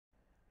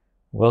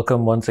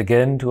Welcome once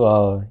again to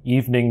our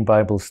evening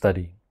Bible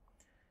study.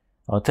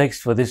 Our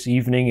text for this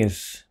evening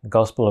is the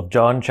Gospel of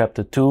John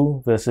chapter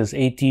 2 verses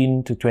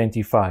 18 to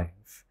 25.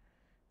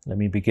 Let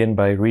me begin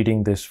by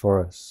reading this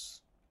for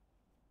us.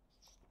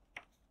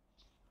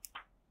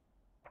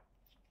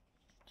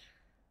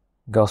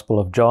 Gospel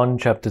of John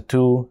chapter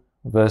 2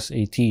 verse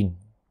 18.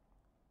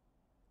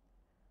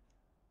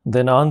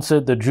 Then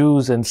answered the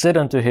Jews and said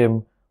unto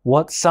him,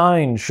 What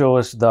sign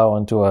showest thou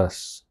unto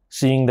us,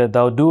 seeing that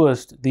thou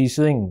doest these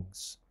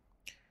things?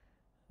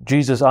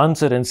 Jesus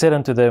answered and said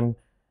unto them,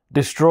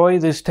 Destroy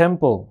this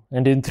temple,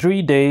 and in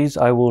 3 days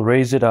I will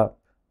raise it up.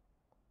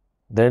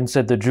 Then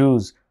said the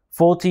Jews,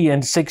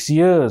 46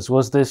 years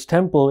was this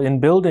temple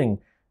in building,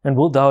 and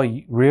wilt thou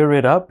rear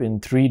it up in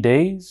 3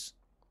 days?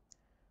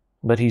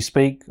 But he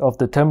spake of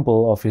the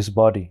temple of his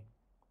body.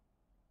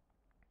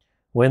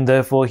 When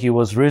therefore he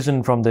was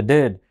risen from the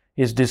dead,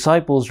 his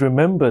disciples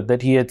remembered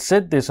that he had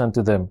said this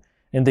unto them,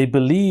 and they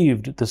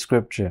believed the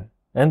scripture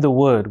and the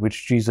word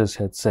which Jesus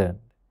had said.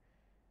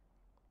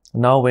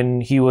 Now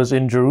when he was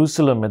in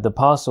Jerusalem at the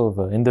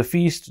Passover, in the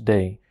feast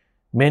day,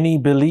 many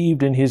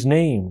believed in his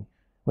name,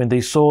 when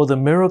they saw the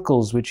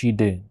miracles which he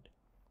did.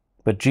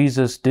 But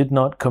Jesus did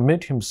not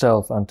commit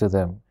himself unto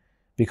them,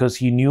 because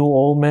he knew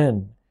all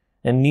men,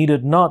 and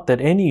needed not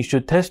that any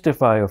should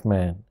testify of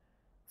man,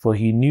 for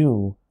he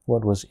knew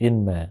what was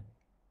in man.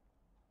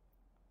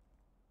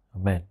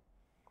 Amen.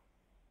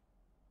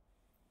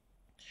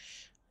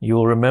 You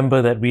will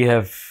remember that we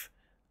have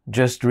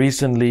just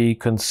recently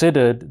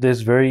considered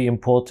this very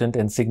important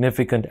and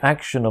significant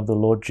action of the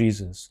Lord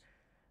Jesus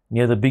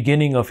near the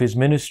beginning of his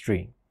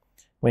ministry,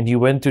 when he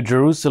went to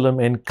Jerusalem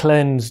and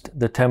cleansed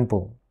the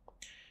temple.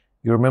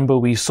 You remember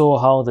we saw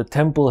how the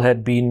temple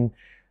had been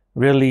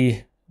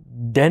really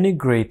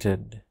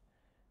denigrated.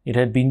 It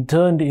had been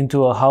turned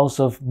into a house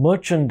of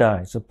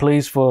merchandise, a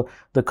place for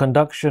the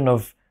conduction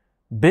of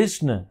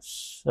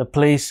business, a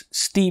place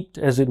steeped,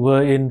 as it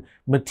were, in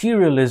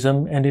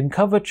materialism and in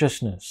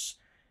covetousness.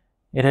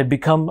 It had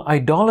become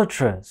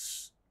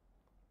idolatrous.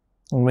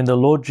 And when the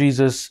Lord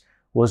Jesus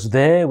was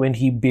there, when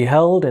he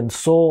beheld and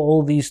saw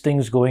all these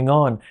things going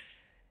on,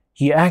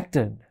 he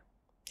acted.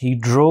 He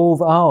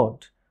drove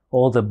out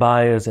all the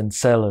buyers and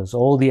sellers,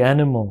 all the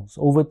animals,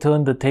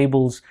 overturned the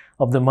tables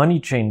of the money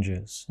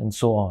changers, and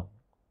so on.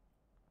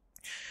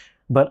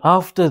 But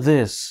after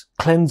this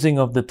cleansing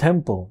of the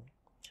temple,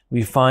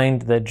 we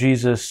find that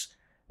Jesus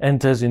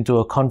enters into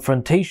a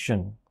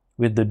confrontation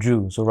with the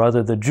Jews, or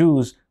rather the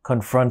Jews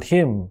confront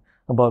him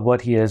about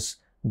what he has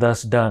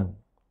thus done.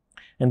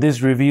 And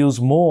this reveals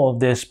more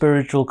of their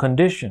spiritual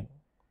condition.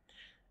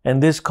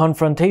 And this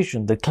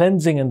confrontation, the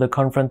cleansing and the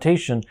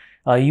confrontation,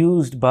 are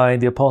used by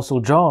the Apostle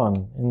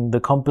John in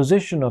the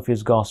composition of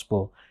his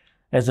gospel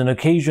as an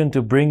occasion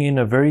to bring in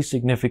a very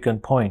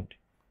significant point,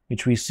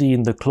 which we see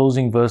in the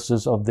closing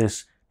verses of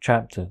this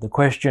chapter, the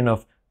question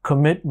of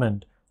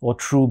commitment or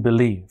true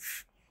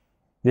belief.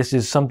 This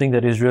is something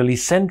that is really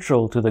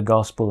central to the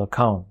gospel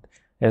account,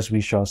 as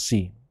we shall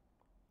see.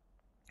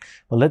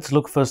 Well, let's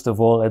look first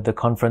of all at the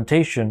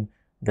confrontation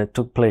that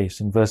took place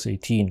in verse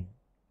 18.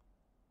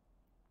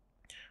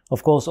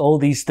 Of course, all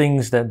these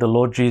things that the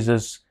Lord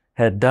Jesus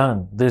had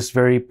done, this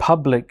very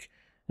public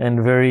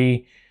and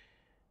very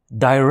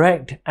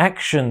direct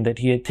action that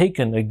he had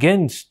taken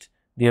against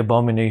the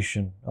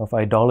abomination of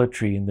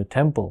idolatry in the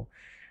temple,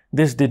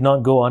 this did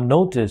not go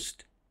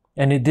unnoticed,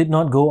 and it did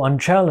not go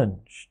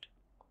unchallenged.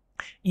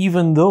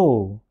 Even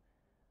though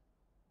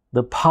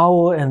the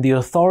power and the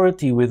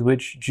authority with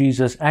which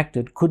Jesus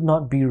acted could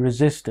not be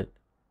resisted.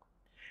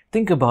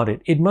 Think about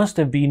it. It must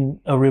have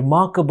been a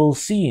remarkable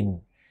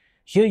scene.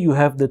 Here you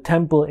have the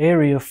temple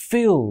area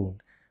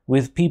filled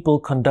with people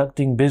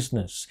conducting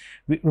business.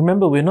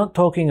 Remember, we're not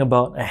talking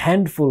about a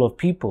handful of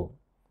people.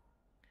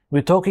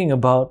 We're talking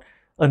about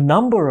a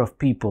number of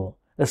people,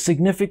 a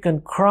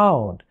significant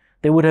crowd.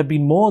 There would have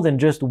been more than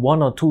just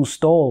 1 or 2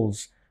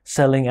 stalls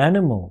selling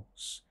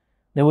animals.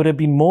 There would have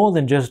been more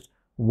than just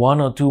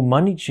 1 or 2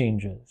 money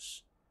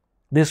changers.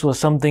 This was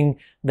something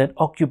that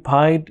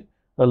occupied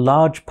a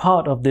large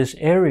part of this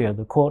area,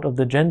 the court of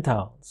the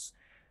Gentiles.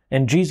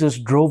 And Jesus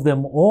drove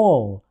them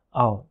all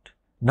out.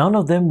 None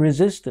of them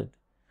resisted.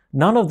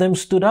 None of them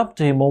stood up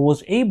to him or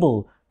was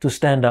able to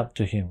stand up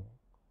to him.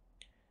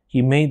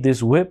 He made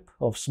this whip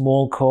of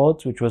small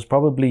cords, which was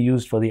probably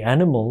used for the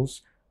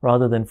animals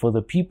rather than for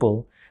the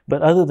people.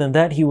 But other than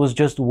that, he was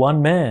just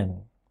one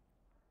man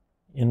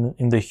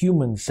in the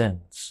human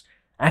sense,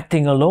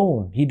 acting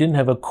alone. He didn't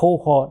have a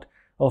cohort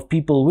of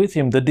people with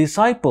him. The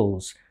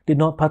disciples did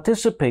not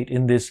participate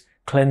in this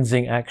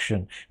cleansing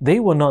action.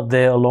 They were not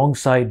there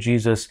alongside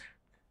Jesus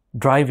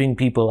driving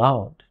people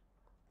out.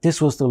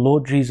 This was the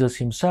Lord Jesus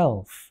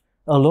himself,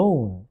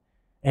 alone,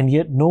 and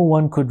yet no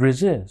one could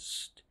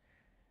resist.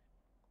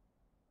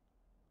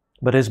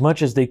 But as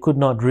much as they could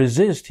not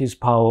resist his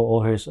power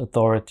or his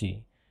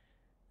authority,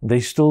 they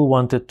still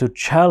wanted to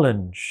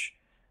challenge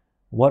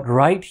what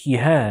right he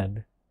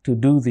had to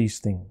do these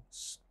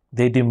things.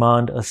 They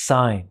demand a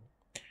sign.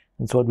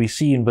 That's what we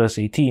see in verse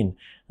 18.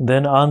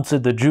 Then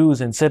answered the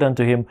Jews and said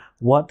unto him,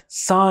 What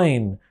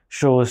sign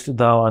showest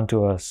thou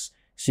unto us,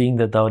 seeing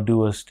that thou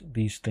doest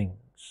these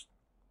things?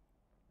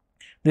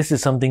 This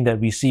is something that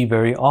we see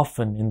very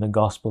often in the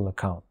gospel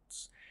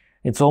accounts.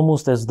 It's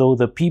almost as though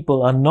the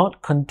people are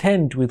not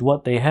content with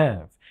what they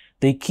have.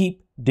 They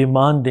keep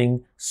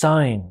demanding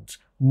signs,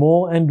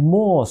 more and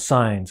more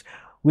signs.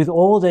 With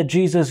all that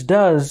Jesus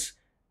does,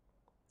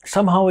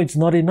 somehow it's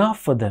not enough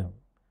for them.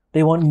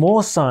 They want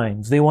more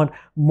signs. They want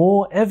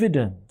more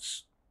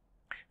evidence.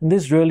 And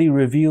this really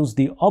reveals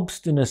the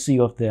obstinacy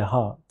of their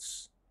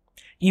hearts.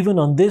 Even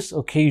on this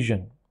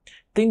occasion,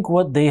 think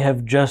what they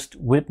have just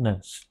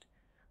witnessed.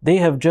 They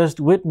have just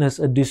witnessed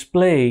a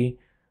display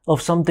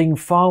of something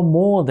far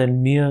more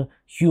than mere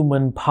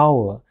human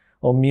power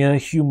or mere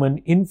human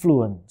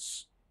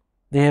influence.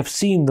 They have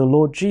seen the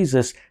Lord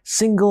Jesus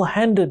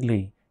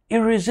single-handedly,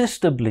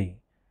 irresistibly,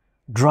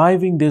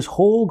 driving this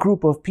whole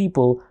group of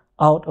people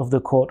out of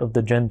the court of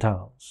the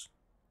Gentiles.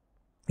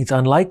 It's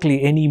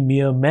unlikely any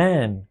mere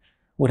man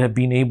would have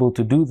been able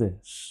to do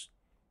this.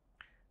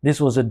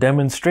 This was a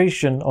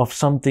demonstration of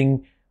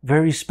something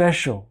very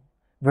special,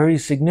 very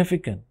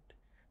significant.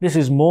 This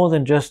is more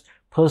than just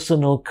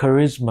personal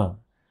charisma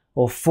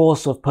or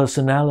force of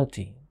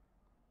personality.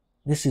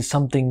 This is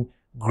something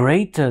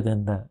greater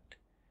than that.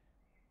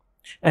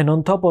 And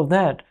on top of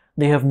that,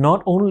 they have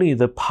not only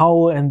the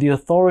power and the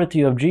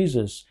authority of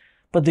Jesus,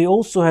 but they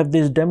also have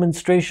this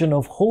demonstration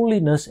of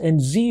holiness and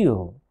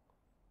zeal.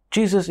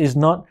 Jesus is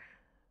not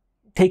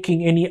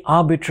taking any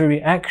arbitrary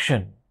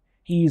action.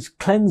 He is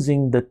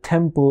cleansing the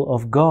temple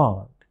of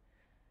God.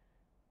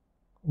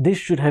 This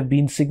should have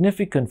been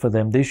significant for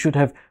them. They should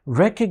have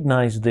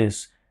recognized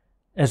this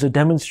as a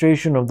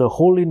demonstration of the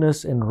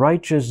holiness and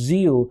righteous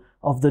zeal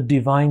of the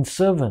divine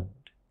servant.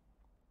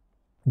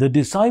 The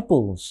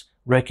disciples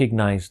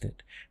recognized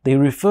it. They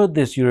referred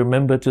this, you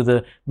remember, to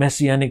the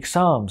Messianic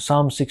Psalm,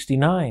 Psalm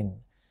 69.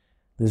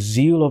 The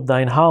zeal of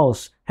thine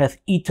house hath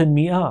eaten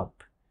me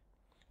up.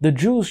 The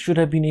Jews should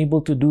have been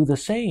able to do the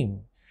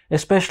same,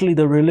 especially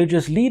the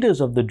religious leaders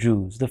of the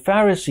Jews, the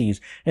Pharisees,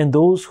 and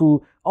those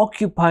who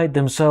occupied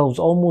themselves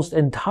almost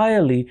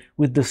entirely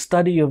with the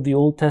study of the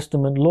Old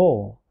Testament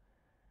law.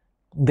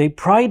 They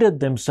prided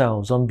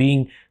themselves on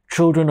being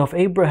children of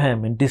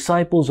Abraham and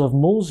disciples of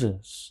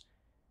Moses.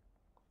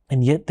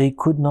 And yet they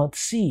could not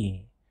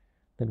see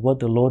that what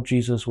the Lord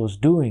Jesus was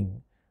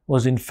doing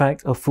was in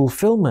fact a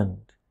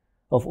fulfillment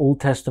of Old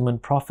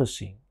Testament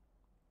prophecy.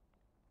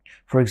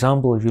 For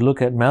example, if you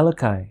look at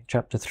Malachi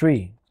chapter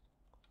 3,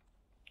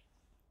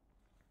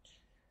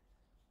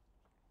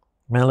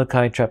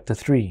 Malachi chapter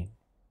 3,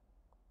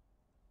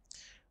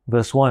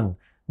 verse 1,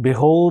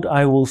 Behold,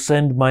 I will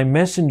send my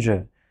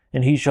messenger,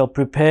 and he shall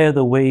prepare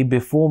the way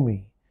before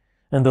me.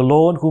 And the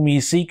Lord whom ye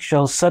seek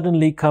shall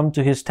suddenly come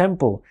to his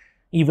temple,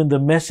 even the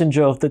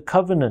messenger of the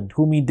covenant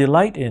whom ye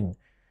delight in.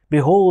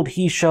 Behold,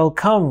 he shall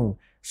come,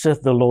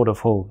 saith the Lord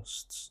of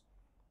hosts.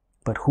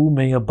 But who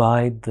may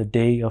abide the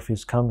day of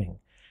his coming?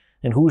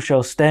 And who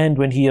shall stand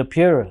when he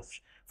appeareth?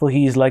 For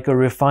he is like a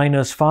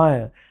refiner's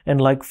fire,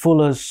 and like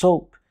fuller's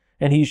soap.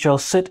 And he shall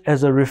sit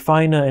as a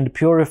refiner and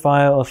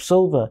purifier of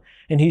silver,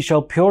 and he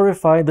shall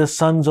purify the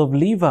sons of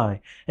Levi,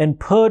 and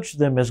purge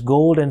them as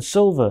gold and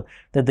silver,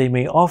 that they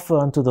may offer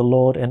unto the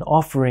Lord an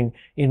offering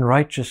in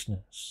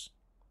righteousness.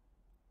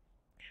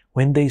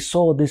 When they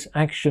saw this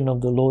action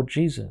of the Lord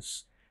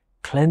Jesus,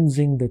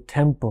 cleansing the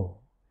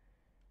temple,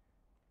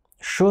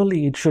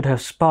 surely it should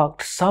have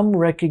sparked some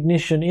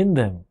recognition in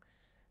them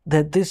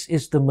that this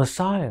is the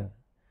Messiah.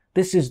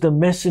 This is the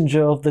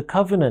messenger of the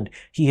covenant.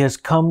 He has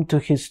come to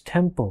his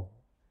temple.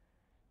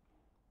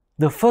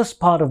 The first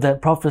part of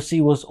that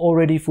prophecy was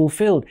already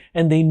fulfilled,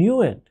 and they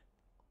knew it.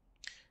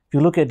 If you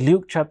look at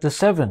Luke chapter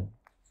 7,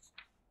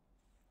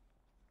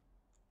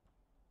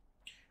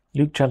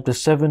 Luke chapter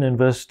 7 and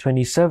verse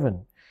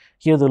 27,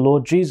 here the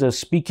Lord Jesus,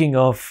 speaking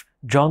of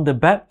John the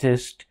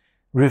Baptist,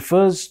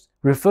 refers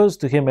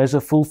to him as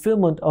a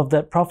fulfillment of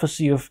that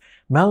prophecy of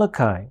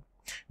Malachi.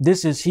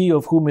 This is he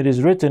of whom it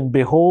is written,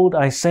 Behold,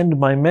 I send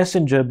my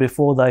messenger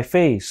before thy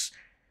face,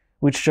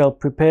 which shall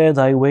prepare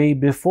thy way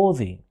before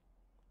thee.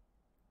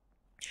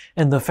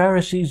 And the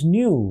Pharisees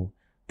knew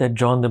that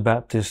John the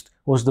Baptist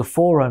was the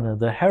forerunner,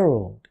 the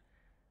herald.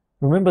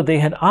 Remember, they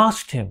had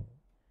asked him,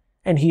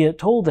 and he had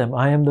told them,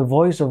 I am the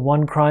voice of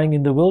one crying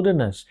in the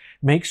wilderness,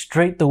 make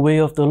straight the way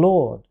of the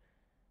Lord.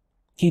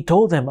 He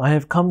told them, I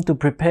have come to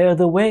prepare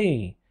the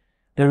way.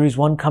 There is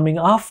one coming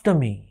after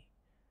me,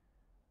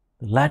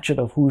 the latchet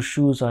of whose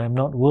shoes I am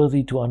not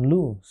worthy to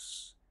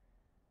unloose.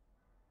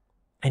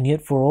 And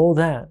yet for all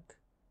that,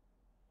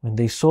 when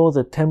they saw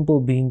the temple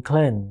being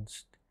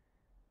cleansed,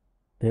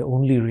 their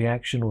only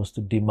reaction was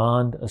to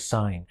demand a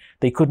sign.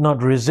 They could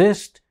not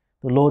resist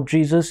the Lord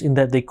Jesus in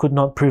that they could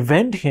not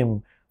prevent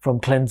him from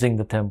cleansing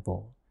the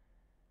temple.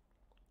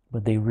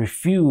 But they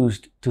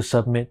refused to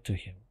submit to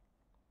him.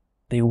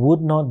 They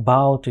would not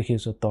bow to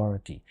his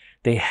authority.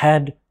 They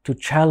had to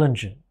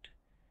challenge it.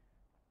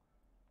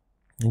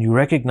 And you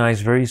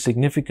recognize very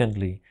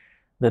significantly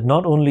that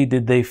not only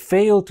did they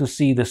fail to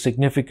see the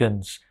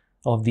significance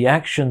of the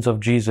actions of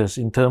Jesus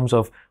in terms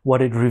of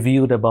what it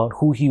revealed about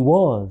who he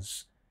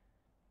was,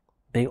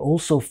 they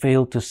also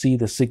failed to see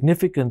the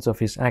significance of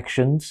his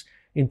actions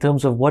in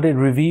terms of what it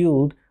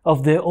revealed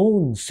of their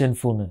own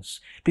sinfulness,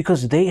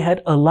 because they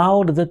had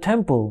allowed the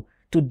temple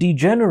to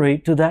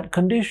degenerate to that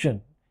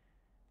condition.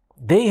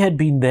 They had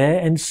been there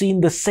and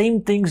seen the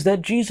same things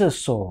that Jesus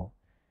saw.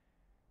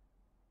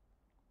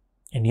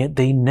 And yet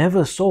they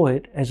never saw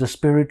it as a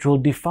spiritual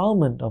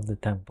defilement of the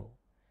temple.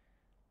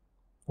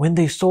 When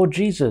they saw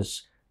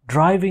Jesus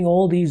driving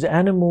all these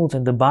animals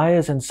and the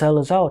buyers and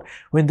sellers out,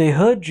 when they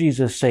heard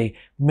Jesus say,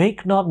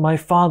 "Make not my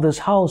Father's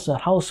house a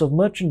house of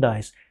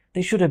merchandise,"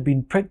 they should have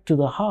been pricked to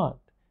the heart.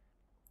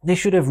 They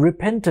should have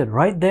repented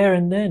right there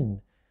and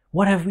then.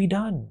 What have we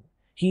done?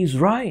 He's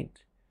right.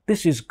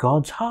 This is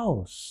God's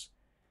house.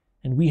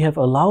 And we have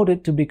allowed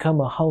it to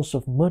become a house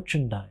of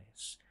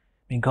merchandise.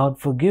 May God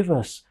forgive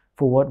us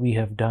for what we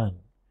have done.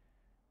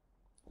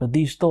 But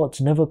these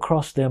thoughts never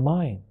cross their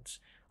minds.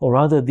 Or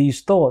rather,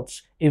 these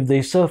thoughts, if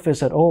they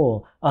surface at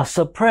all, are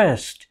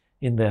suppressed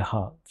in their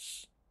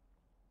hearts.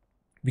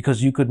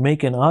 Because you could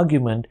make an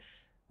argument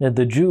that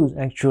the Jews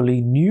actually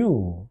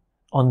knew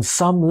on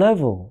some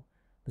level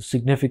the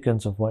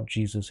significance of what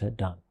Jesus had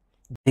done.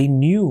 They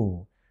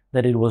knew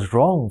that it was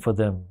wrong for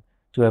them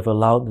to have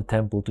allowed the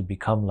temple to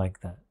become like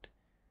that.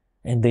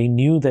 And they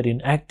knew that in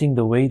acting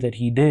the way that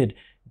he did,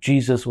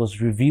 Jesus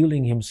was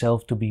revealing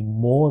himself to be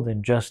more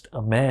than just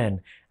a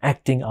man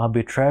acting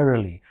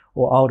arbitrarily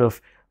or out of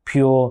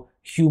pure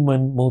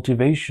human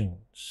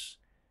motivations.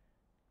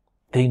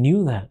 They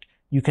knew that.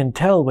 You can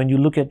tell when you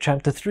look at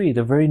chapter 3,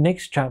 the very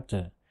next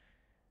chapter,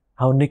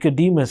 how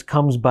Nicodemus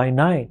comes by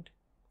night.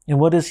 And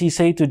what does he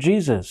say to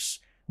Jesus?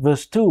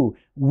 Verse 2,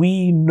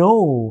 "We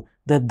know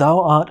that thou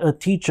art a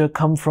teacher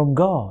come from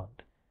God."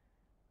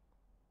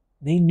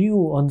 They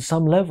knew on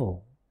some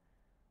level,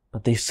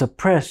 but they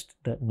suppressed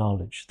that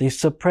knowledge. They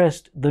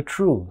suppressed the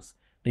truth.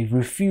 They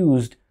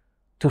refused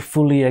to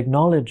fully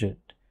acknowledge it.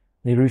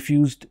 They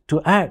refused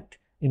to act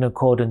in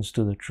accordance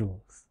to the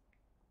truth.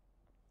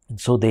 And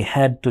so they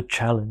had to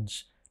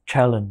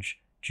challenge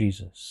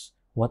Jesus.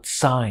 What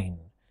sign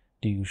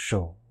do you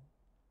show?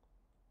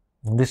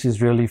 And this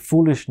is really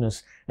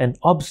foolishness and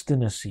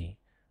obstinacy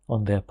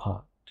on their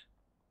part.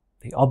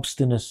 The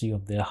obstinacy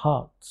of their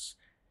hearts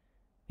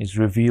is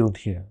revealed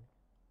here.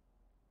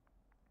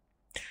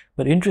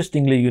 But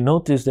interestingly, you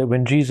notice that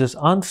when Jesus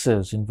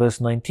answers in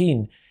verse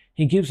 19,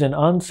 he gives an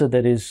answer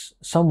that is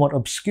somewhat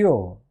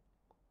obscure.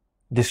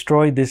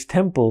 "Destroy this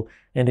temple,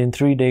 and in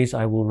 3 days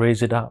I will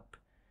raise it up."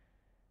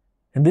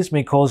 And this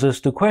may cause us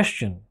to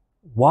question,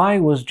 why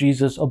was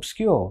Jesus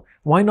obscure?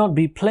 Why not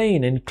be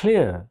plain and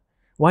clear?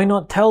 Why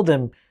not tell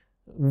them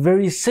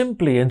very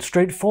simply and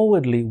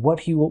straightforwardly what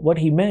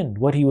he meant,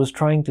 what he was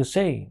trying to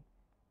say?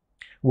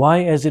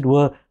 Why, as it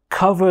were,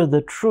 cover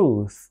the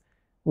truth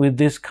with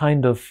this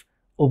kind of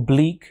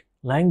oblique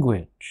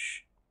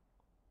language?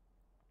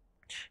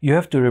 You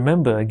have to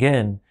remember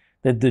again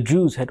that the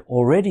Jews had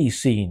already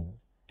seen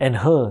and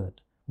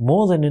heard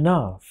more than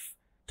enough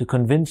to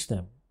convince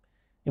them,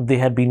 if they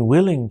had been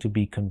willing to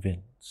be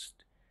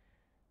convinced.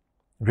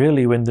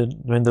 Really, when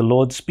the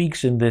Lord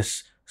speaks in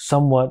this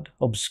somewhat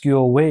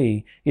obscure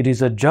way, it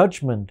is a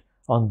judgment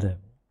on them.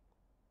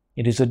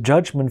 It is a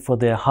judgment for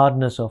their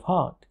hardness of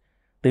heart.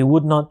 They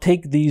would not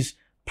take these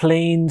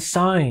plain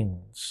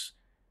signs.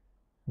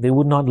 They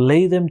would not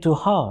lay them to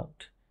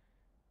heart.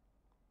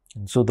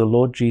 And so the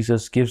Lord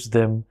Jesus gives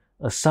them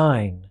a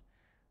sign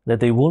that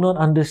they will not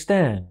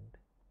understand.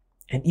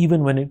 And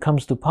even when it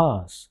comes to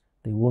pass,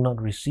 they will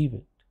not receive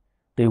it.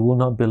 They will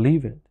not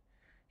believe it.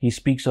 He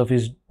speaks of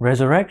his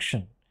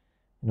resurrection.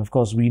 And of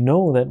course, we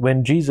know that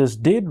when Jesus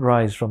did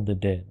rise from the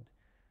dead,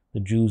 the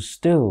Jews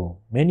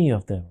still, many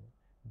of them,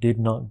 did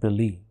not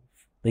believe.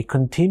 They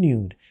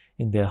continued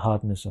in their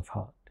hardness of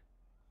heart.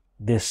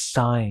 This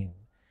sign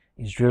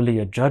is really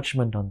a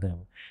judgment on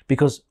them,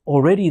 because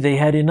already they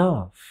had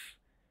enough.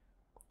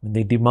 When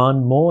they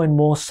demand more and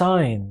more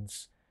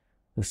signs,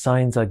 the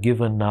signs are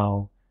given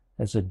now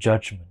as a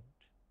judgment.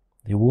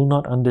 They will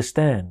not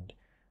understand.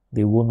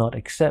 They will not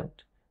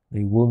accept.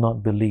 They will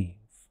not believe.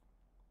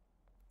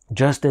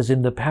 Just as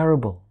in the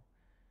parable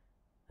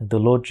that the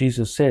Lord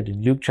Jesus said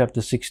in Luke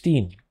chapter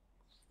 16,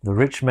 the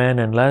rich man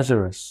and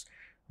Lazarus.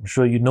 I'm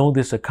sure you know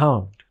this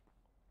account.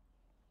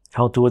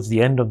 How towards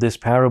the end of this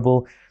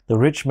parable, the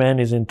rich man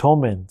is in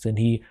torment and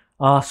he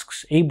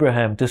asks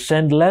Abraham to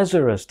send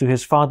Lazarus to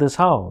his father's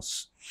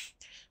house.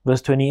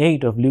 Verse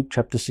 28 of Luke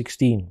chapter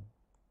 16.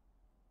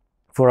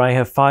 "For I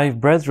have 5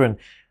 brethren,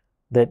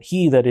 that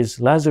he, that is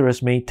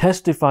Lazarus, may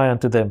testify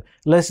unto them,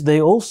 lest they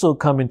also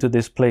come into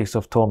this place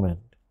of torment.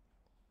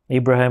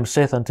 Abraham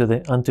saith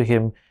unto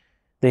him,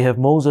 They have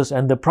Moses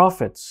and the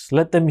prophets,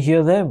 let them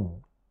hear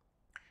them.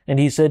 And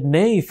he said,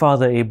 Nay,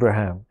 Father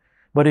Abraham,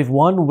 but if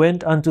one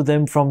went unto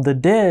them from the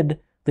dead,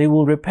 they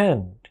will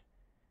repent.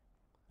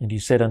 And he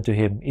said unto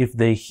him, If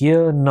they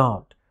hear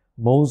not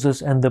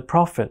Moses and the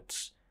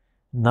prophets,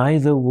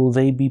 neither will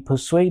they be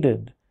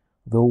persuaded,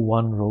 though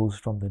one rose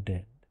from the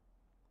dead."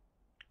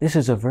 This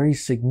is a very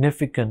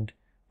significant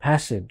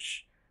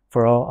passage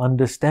for our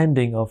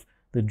understanding of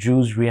the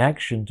Jews'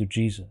 reaction to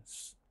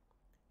Jesus.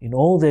 In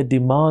all their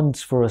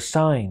demands for a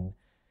sign,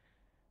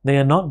 they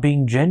are not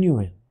being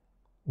genuine.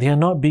 They are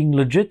not being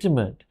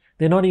legitimate.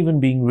 They're not even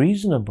being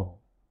reasonable.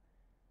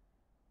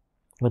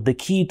 But the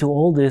key to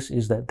all this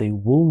is that they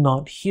will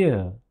not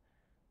hear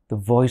the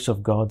voice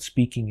of God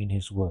speaking in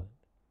His Word.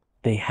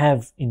 They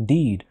have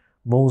indeed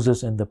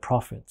Moses and the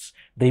prophets.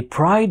 They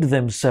pride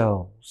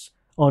themselves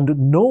on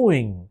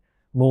knowing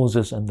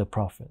Moses and the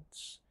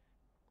prophets.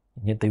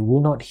 And yet they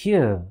will not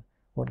hear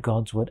what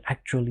God's Word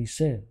actually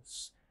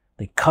says.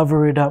 They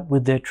cover it up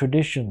with their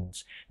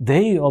traditions.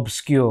 They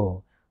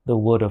obscure the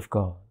Word of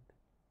God.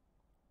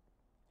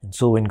 And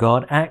so when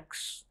God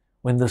acts,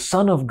 when the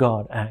Son of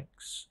God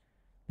acts,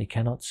 they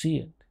cannot see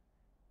it.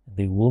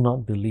 They will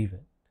not believe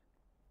it.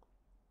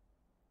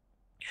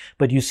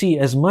 But you see,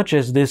 as much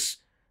as this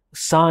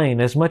sign,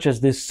 as much as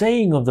this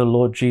saying of the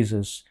Lord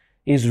Jesus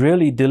is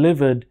really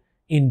delivered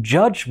in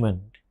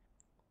judgment,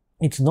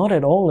 it's not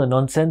at all a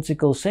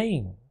nonsensical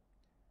saying.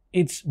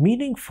 It's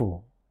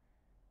meaningful.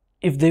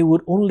 If they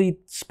would only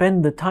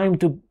spend the time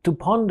to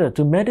ponder,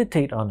 to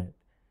meditate on it,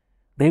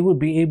 they would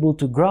be able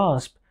to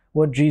grasp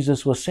what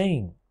Jesus was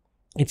saying.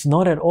 It's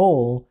not at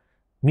all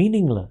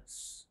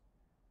meaningless.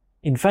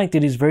 In fact,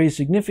 it is very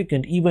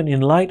significant even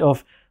in light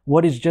of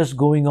what is just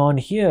going on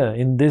here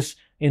in this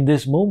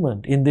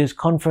moment, in this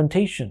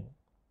confrontation.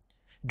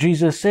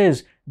 Jesus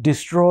says,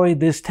 destroy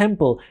this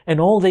temple, and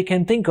all they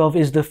can think of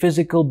is the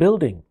physical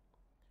building.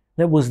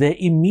 That was their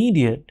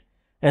immediate,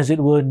 as it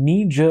were,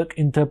 knee-jerk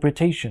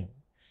interpretation.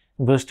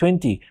 Verse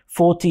 20,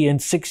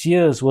 46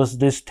 years was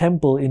this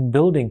temple in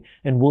building,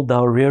 and wilt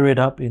thou rear it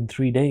up in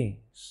 3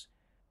 days?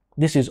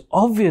 This is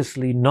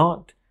obviously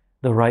not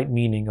the right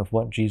meaning of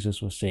what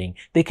Jesus was saying.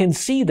 They can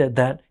see that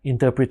that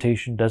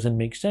interpretation doesn't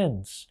make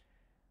sense,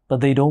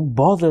 but they don't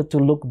bother to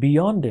look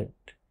beyond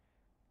it.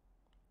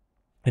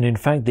 And in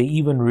fact, they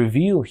even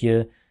reveal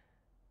here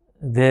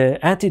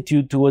their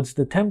attitude towards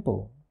the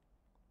temple.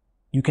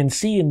 You can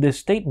see in this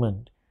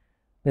statement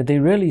that they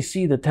really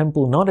see the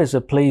temple not as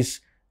a place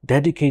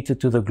dedicated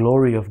to the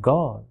glory of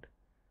God,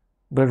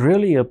 but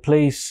really a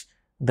place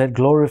that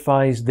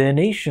glorifies their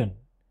nation.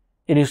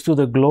 It is to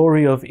the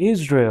glory of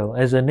Israel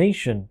as a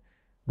nation,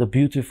 the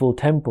beautiful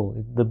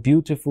temple, the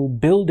beautiful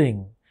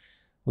building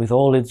with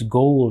all its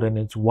gold and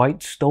its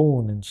white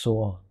stone and so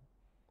on.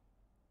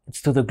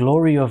 It's to the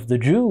glory of the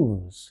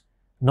Jews,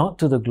 not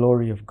to the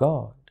glory of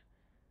God.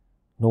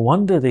 No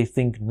wonder they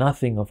think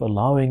nothing of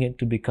allowing it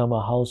to become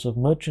a house of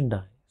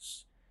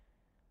merchandise.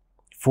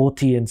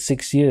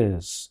 46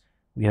 years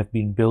we have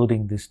been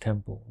building this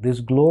temple, this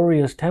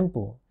glorious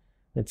temple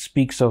that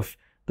speaks of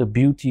the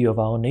beauty of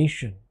our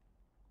nation.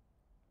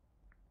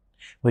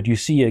 But you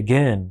see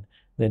again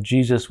that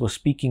Jesus was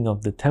speaking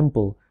of the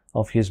temple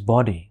of His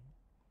body.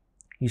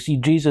 You see,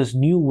 Jesus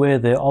knew where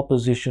their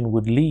opposition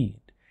would lead.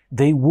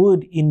 They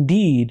would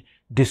indeed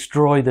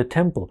destroy the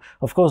temple.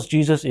 Of course,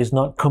 Jesus is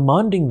not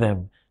commanding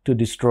them to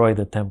destroy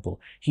the temple.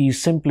 He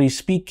is simply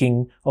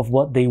speaking of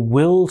what they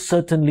will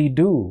certainly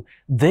do.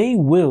 They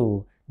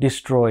will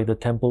destroy the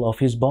temple of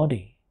His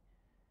body.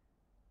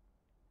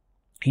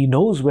 He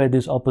knows where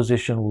this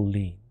opposition will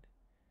lead.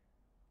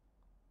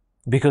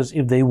 Because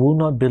if they will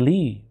not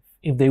believe,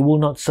 if they will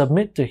not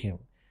submit to Him,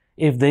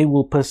 if they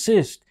will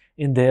persist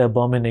in their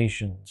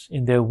abominations,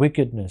 in their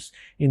wickedness,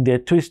 in their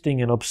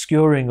twisting and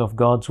obscuring of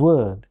God's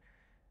Word,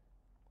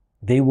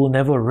 they will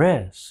never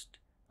rest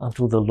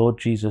until the Lord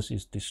Jesus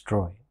is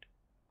destroyed.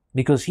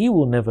 Because He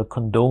will never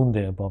condone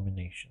their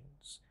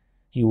abominations.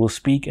 He will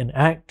speak and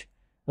act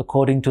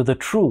according to the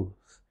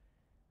truth.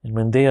 And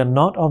when they are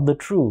not of the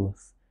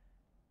truth,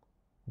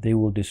 they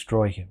will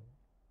destroy Him.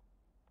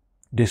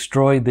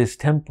 Destroy this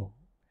temple.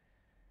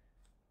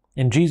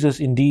 And Jesus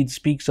indeed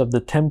speaks of the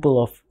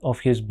temple of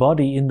His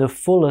body in the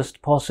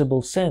fullest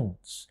possible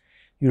sense.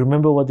 You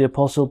remember what the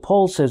Apostle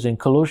Paul says in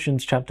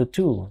Colossians chapter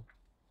 2.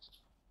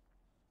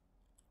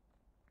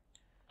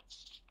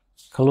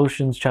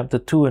 Colossians chapter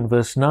 2 and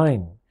verse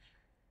 9.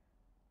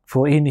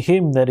 For in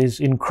Him, that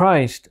is in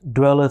Christ,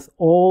 dwelleth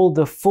all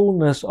the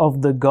fullness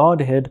of the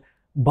Godhead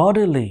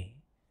bodily.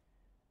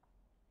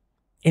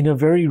 In a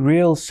very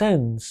real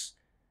sense,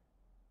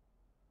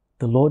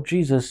 the Lord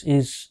Jesus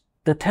is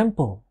the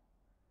temple.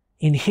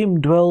 In Him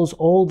dwells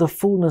all the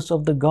fullness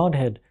of the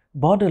Godhead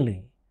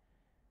bodily.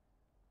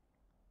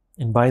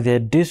 And by their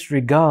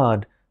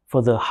disregard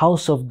for the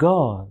house of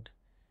God,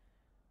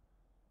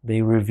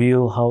 they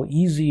reveal how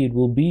easy it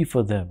will be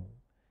for them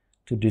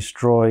to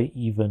destroy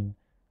even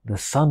the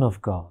Son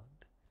of God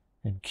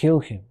and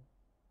kill Him.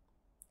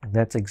 And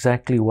that's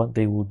exactly what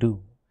they will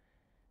do.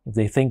 If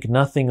they think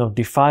nothing of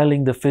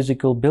defiling the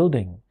physical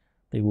building,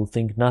 they will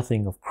think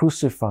nothing of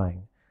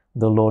crucifying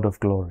the Lord of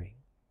glory.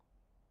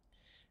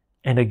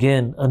 And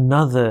again,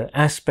 another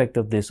aspect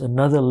of this,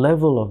 another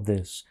level of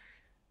this,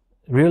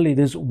 really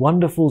this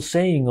wonderful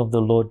saying of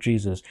the Lord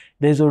Jesus.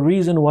 There's a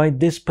reason why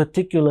this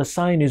particular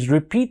sign is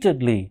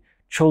repeatedly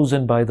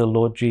chosen by the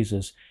Lord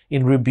Jesus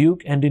in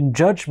rebuke and in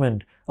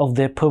judgment of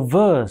their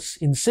perverse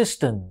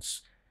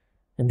insistence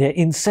and their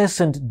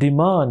incessant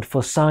demand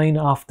for sign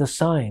after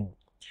sign.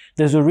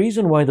 There's a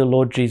reason why the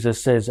Lord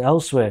Jesus says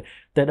elsewhere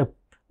that a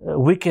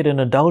wicked and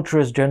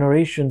adulterous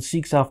generation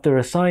seeks after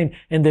a sign,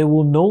 and there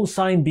will no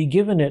sign be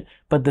given it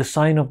but the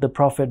sign of the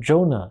prophet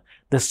Jonah,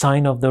 the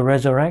sign of the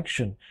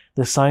resurrection,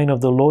 the sign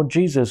of the Lord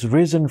Jesus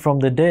risen from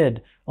the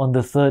dead on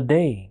the third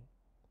day.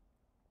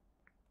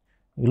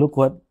 You look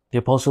what the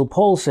Apostle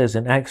Paul says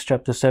in Acts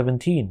chapter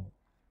 17.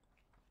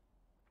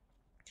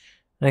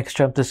 Acts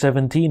chapter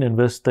 17 and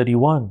verse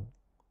 31.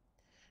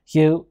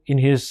 Here in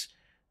his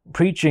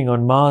preaching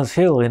on Mars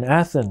Hill in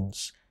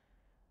Athens,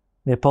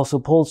 the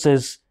Apostle Paul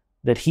says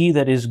that he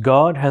that is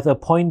God hath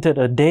appointed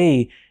a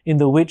day in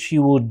the which he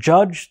will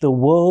judge the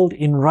world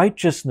in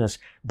righteousness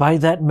by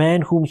that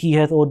man whom he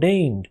hath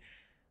ordained,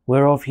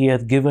 whereof he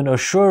hath given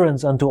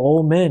assurance unto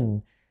all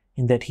men,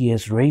 in that he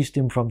has raised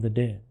him from the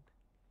dead.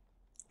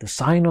 The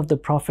sign of the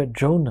prophet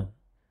Jonah,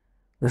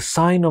 the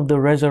sign of the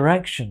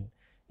resurrection,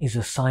 is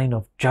a sign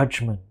of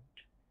judgment.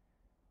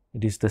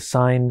 It is the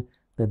sign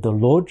that the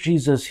Lord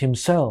Jesus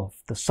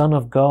himself, the Son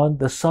of God,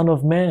 the Son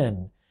of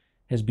Man,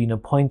 has been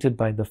appointed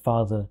by the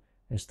Father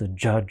as the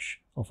judge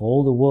of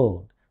all the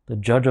world, the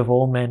judge of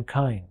all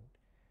mankind.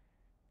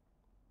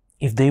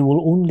 If they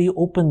will only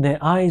open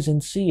their eyes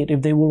and see it,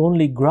 if they will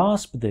only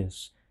grasp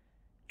this,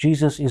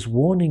 Jesus is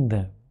warning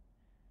them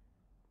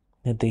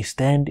that they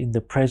stand in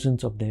the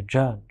presence of their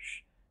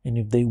judge. And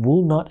if they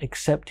will not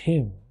accept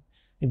him,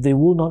 if they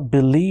will not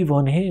believe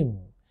on him,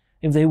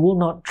 if they will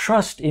not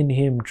trust in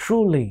him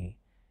truly,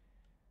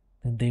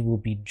 then they will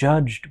be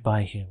judged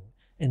by him,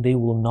 and they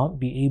will not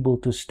be able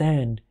to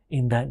stand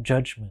in that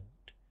judgment.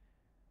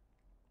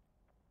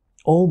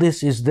 All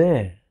this is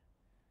there,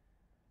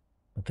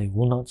 but they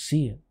will not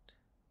see it.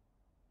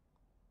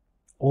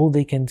 All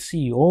they can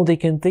see, all they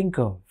can think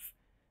of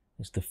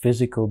is the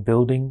physical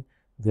building,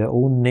 their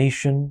own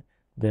nation,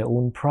 their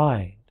own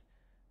pride,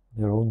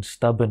 their own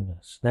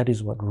stubbornness. That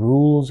is what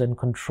rules and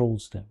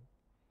controls them.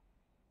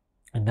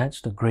 And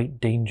that's the great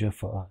danger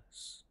for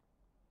us.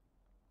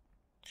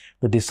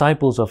 The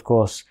disciples, of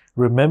course,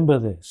 remember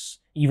this.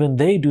 Even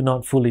they do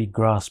not fully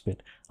grasp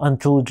it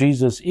until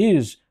Jesus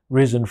is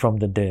risen from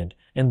the dead.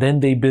 And then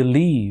they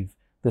believe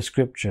the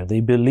scripture. They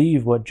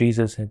believe what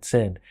Jesus had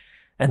said.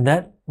 And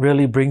that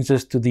really brings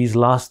us to these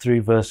last three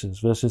verses,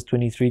 verses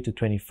 23 to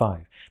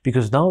 25.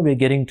 Because now we're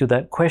getting to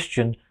that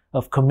question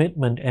of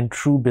commitment and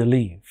true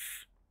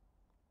belief.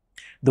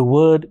 The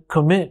word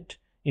commit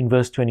in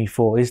verse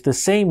 24 is the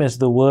same as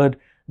the word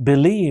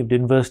believed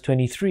in verse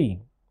 23.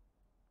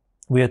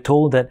 We are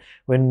told that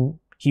when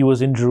he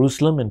was in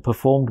Jerusalem and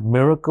performed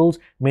miracles,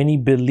 many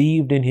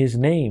believed in his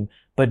name,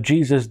 but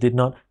Jesus did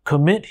not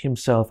commit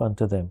himself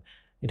unto them.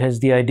 It has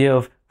the idea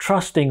of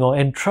trusting or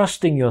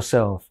entrusting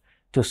yourself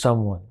to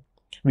someone.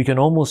 We can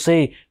almost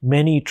say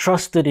many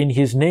trusted in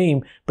his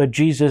name, but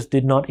Jesus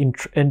did not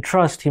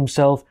entrust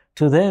himself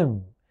to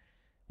them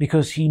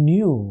because he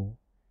knew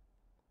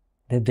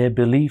that their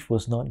belief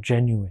was not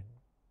genuine.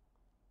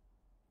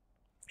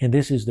 And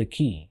this is the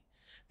key.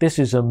 This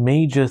is a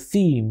major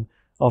theme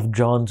of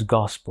John's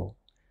Gospel.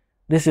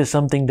 This is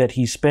something that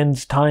he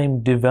spends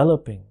time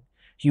developing.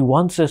 He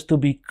wants us to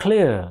be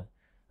clear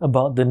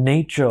about the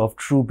nature of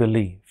true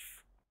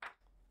belief.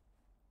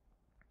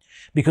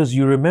 Because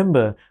you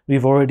remember,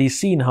 we've already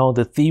seen how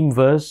the theme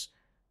verse,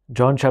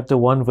 John chapter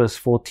 1 verse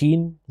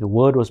 14, the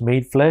Word was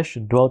made flesh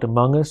and dwelt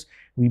among us.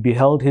 We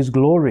beheld his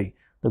glory,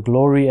 the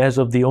glory as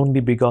of the only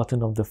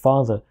begotten of the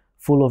Father,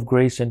 full of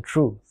grace and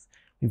truth.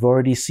 We've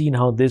already seen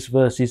how this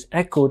verse is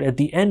echoed at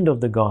the end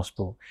of the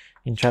Gospel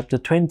in chapter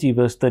 20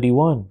 verse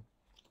 31.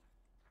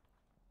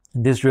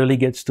 And this really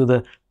gets to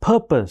the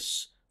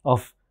purpose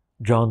of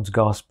John's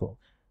Gospel.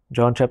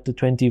 John chapter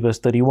 20 verse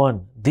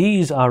 31.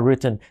 These are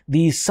written,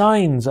 these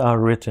signs are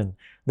written,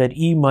 that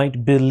ye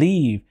might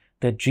believe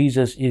that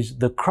Jesus is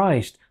the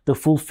Christ, the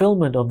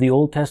fulfillment of the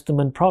Old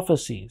Testament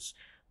prophecies,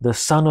 the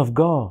Son of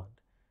God,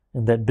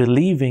 and that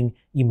believing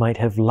ye might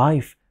have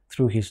life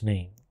through his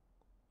name.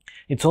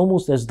 It's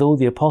almost as though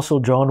the Apostle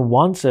John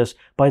wants us,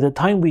 by the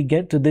time we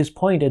get to this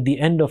point at the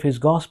end of his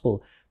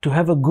Gospel, to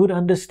have a good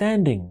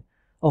understanding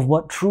of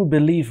what true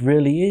belief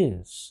really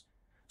is,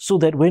 so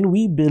that when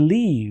we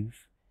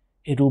believe,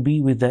 it will be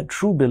with that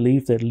true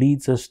belief that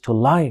leads us to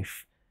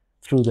life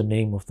through the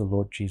name of the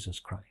Lord Jesus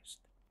Christ.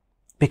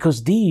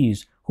 Because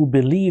these who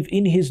believe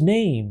in his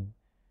name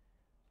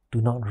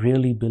do not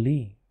really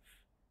believe.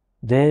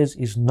 Theirs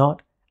is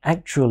not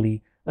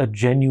actually a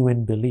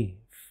genuine belief.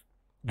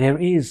 There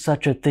is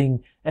such a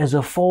thing as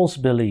a false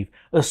belief,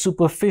 a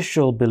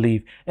superficial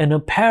belief, an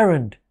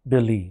apparent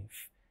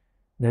belief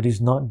that is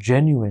not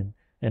genuine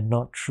and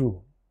not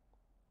true.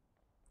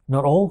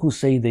 Not all who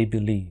say they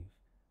believe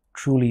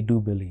truly do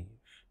believe.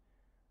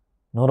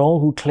 Not all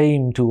who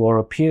claim to or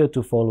appear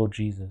to follow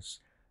Jesus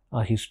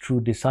are his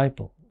true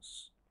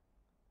disciples.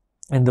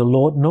 And the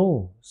Lord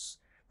knows.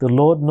 The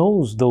Lord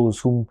knows those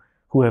who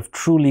have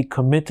truly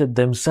committed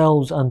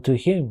themselves unto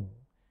him.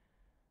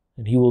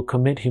 And he will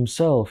commit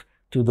himself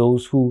to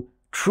those who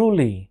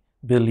truly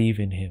believe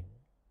in him.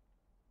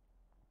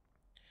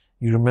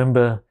 You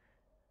remember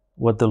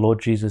what the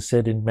Lord Jesus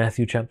said in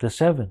Matthew chapter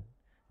 7.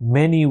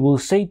 Many will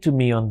say to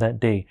me on that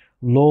day,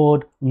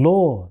 Lord,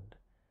 Lord,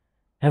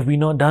 have we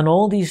not done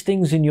all these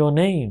things in your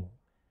name?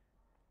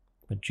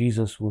 But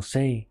Jesus will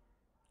say,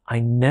 I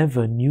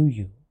never knew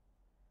you.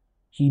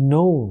 He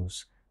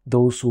knows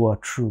those who are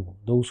true,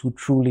 those who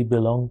truly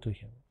belong to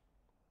Him.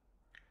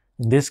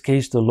 In this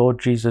case, the Lord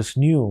Jesus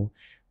knew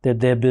that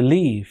their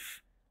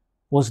belief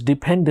was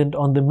dependent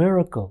on the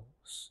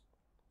miracles.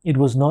 It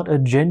was not a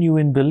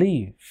genuine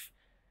belief.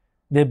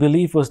 Their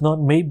belief was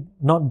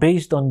not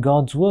based on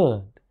God's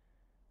word.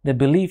 Their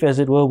belief, as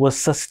it were, was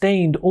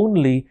sustained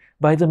only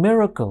by the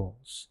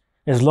miracles.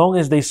 As long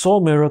as they saw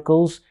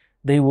miracles,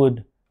 they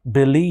would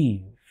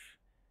believe.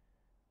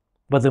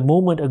 But the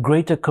moment a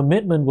greater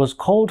commitment was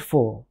called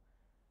for,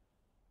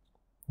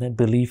 that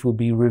belief will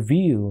be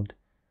revealed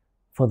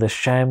for the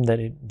sham that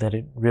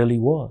it really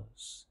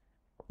was.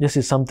 This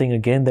is something,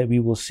 again, that we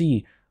will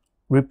see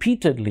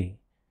repeatedly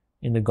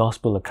in the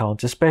gospel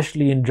accounts,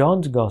 especially in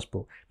John's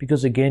gospel,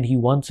 because again, he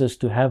wants us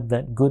to have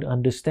that good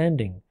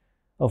understanding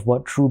of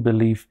what true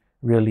belief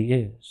really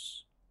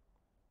is.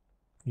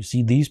 You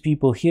see, these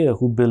people here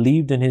who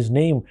believed in His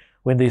name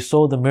when they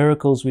saw the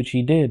miracles which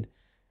He did,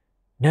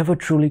 never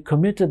truly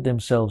committed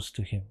themselves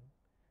to Him.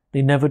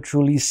 They never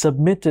truly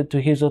submitted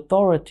to His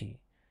authority.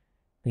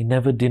 They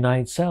never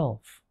denied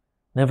self,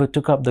 never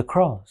took up the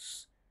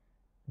cross,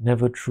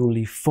 never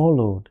truly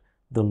followed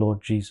the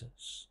Lord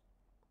Jesus.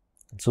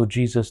 And so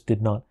Jesus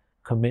did not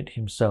commit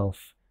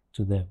Himself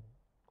to them.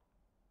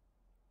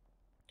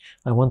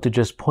 I want to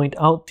just point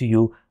out to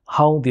you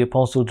how the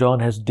Apostle John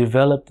has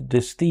developed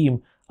this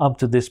theme up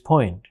to this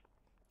point.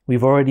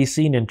 We've already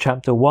seen in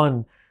chapter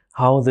 1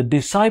 how the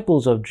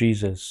disciples of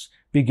Jesus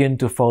begin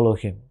to follow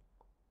Him.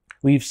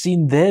 We've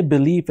seen their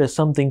belief as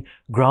something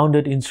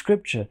grounded in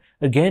Scripture.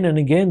 Again and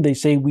again they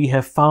say, we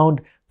have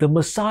found the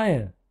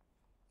Messiah.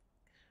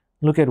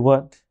 Look at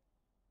what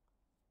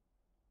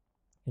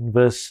in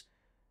verse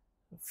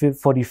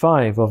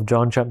 45 of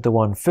John chapter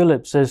 1.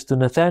 Philip says to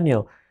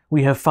Nathanael,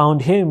 we have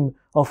found Him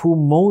of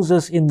whom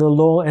Moses in the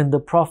law and the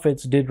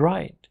prophets did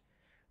write.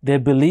 Their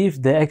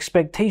belief, their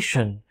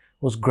expectation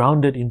was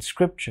grounded in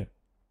Scripture.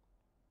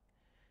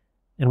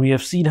 And we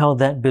have seen how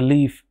that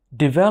belief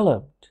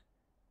developed.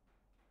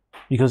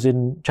 Because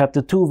in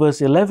chapter 2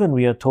 verse 11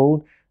 we are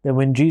told that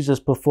when Jesus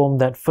performed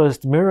that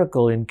first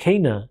miracle in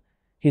Cana,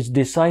 His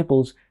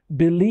disciples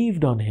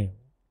believed on Him.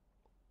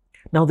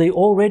 Now they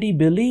already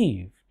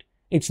believed.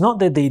 It's not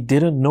that they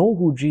didn't know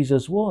who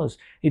Jesus was.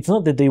 It's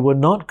not that they were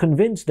not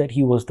convinced that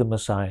He was the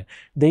Messiah.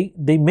 They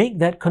make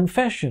that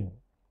confession.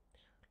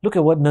 Look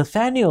at what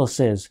Nathanael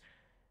says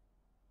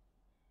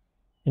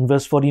in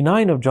verse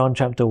 49 of John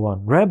chapter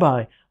 1.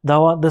 Rabbi,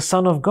 thou art the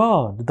Son of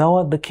God. Thou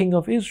art the King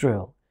of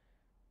Israel.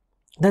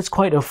 That's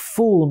quite a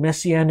full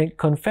messianic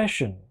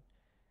confession.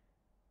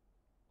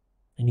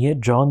 And yet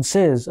John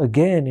says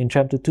again in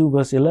chapter 2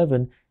 verse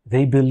 11,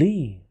 they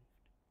believe.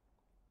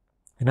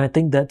 And I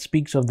think that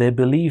speaks of their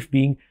belief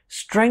being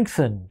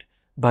strengthened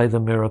by the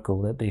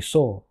miracle that they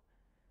saw.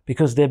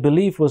 Because their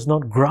belief was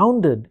not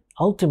grounded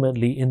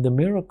ultimately in the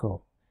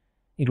miracle.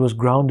 It was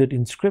grounded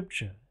in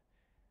Scripture.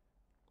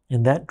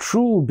 And that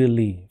true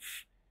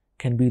belief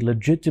can be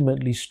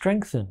legitimately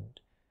strengthened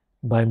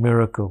by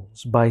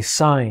miracles, by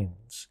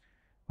signs,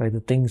 by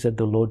the things that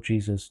the Lord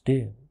Jesus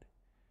did.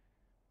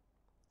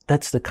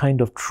 That's the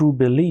kind of true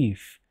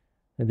belief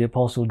that the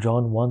Apostle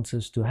John wants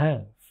us to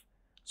have.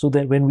 So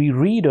that when we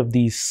read of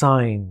these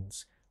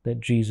signs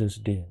that Jesus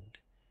did,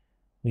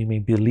 we may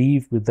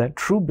believe with that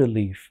true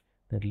belief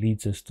that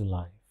leads us to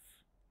life.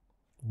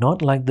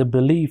 Not like the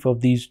belief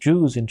of these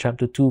Jews in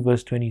chapter 2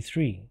 verse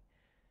 23.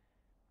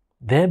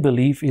 Their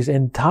belief is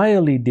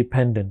entirely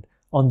dependent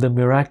on the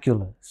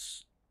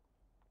miraculous.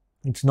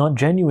 It's not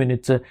genuine,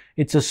 it's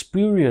a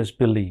spurious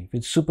belief,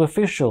 it's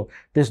superficial,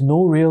 there's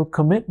no real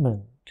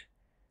commitment.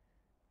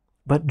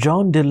 But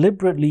John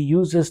deliberately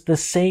uses the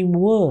same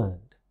word.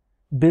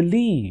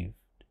 Believed.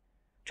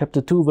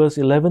 Chapter 2 verse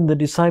 11, the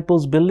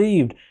disciples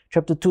believed.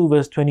 Chapter 2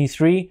 verse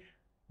 23,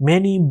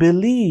 many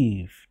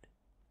believed.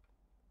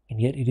 And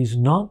yet it is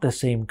not the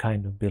same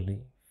kind of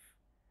belief.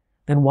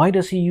 Then why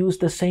does he use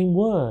the same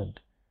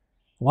word?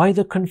 Why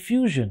the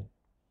confusion?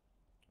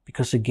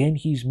 Because again,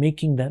 he's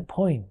making that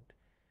point.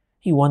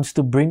 He wants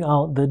to bring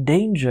out the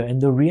danger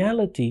and the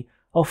reality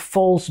of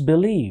false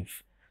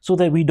belief so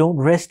that we don't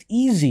rest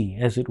easy,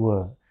 as it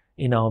were,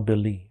 in our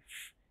belief.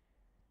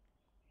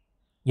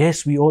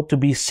 Yes, we ought to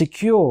be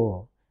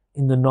secure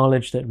in the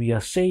knowledge that we are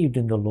saved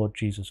in the Lord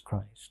Jesus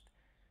Christ.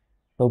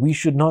 But we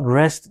should not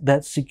rest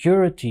that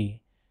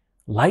security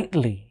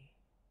lightly.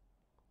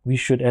 We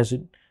should, as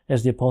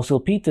the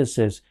Apostle Peter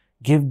says,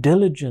 give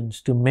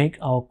diligence to make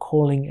our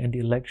calling and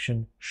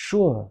election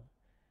sure.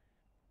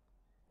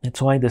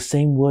 That's why the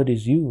same word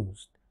is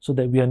used, so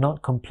that we are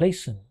not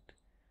complacent,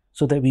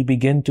 so that we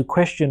begin to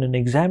question and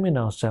examine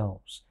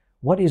ourselves.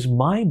 What is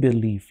my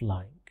belief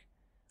like?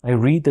 I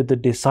read that the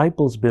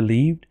disciples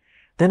believed,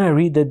 then I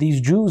read that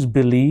these Jews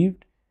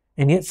believed,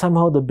 and yet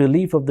somehow the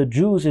belief of the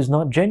Jews is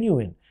not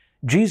genuine.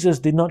 Jesus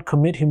did not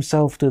commit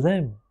Himself to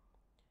them.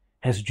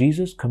 Has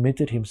Jesus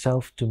committed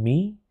himself to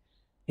me?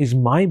 Is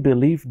my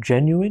belief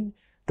genuine?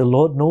 The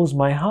Lord knows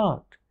my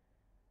heart.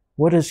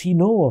 What does he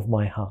know of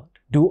my heart?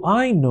 Do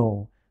I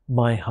know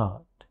my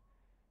heart?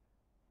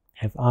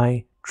 Have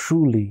I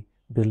truly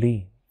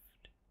believed?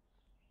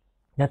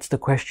 That's the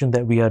question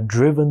that we are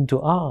driven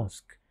to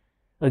ask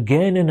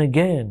again and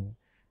again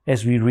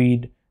as we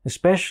read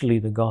especially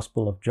the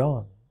Gospel of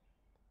John.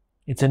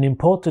 It's an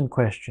important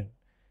question,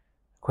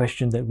 a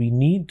question that we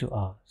need to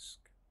ask.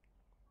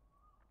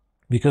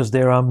 Because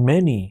there are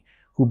many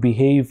who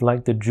behave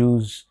like the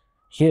Jews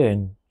here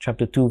in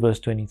chapter 2, verse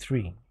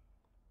 23.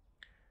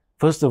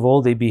 First of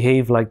all, they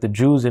behave like the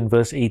Jews in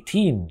verse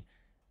 18,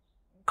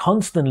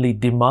 constantly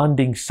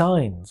demanding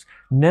signs,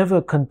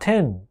 never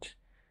content,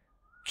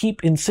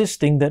 keep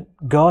insisting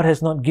that God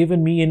has not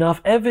given me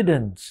enough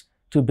evidence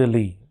to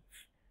believe.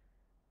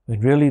 When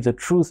really the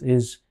truth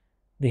is,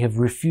 they have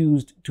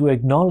refused to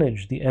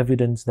acknowledge the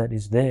evidence that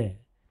is there.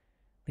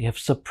 They have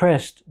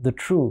suppressed the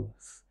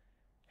truth,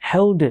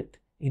 held it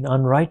in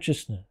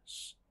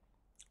unrighteousness.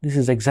 This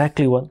is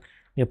exactly what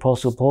the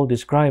Apostle Paul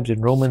describes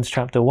in Romans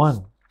chapter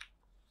 1.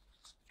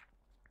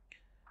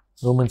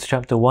 Romans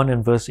chapter 1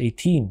 and verse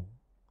 18.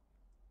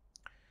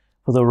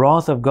 For the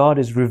wrath of God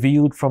is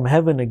revealed from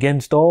heaven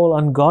against all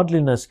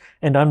ungodliness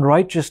and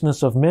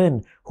unrighteousness of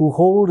men who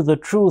hold the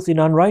truth in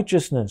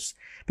unrighteousness,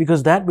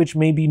 because that which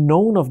may be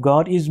known of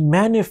God is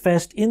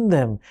manifest in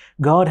them.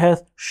 God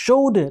hath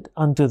showed it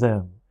unto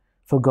them.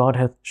 For God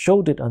hath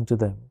showed it unto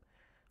them.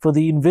 For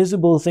the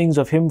invisible things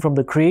of him from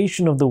the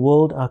creation of the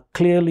world are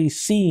clearly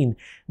seen,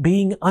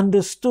 being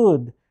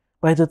understood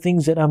by the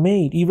things that are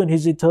made, even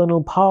his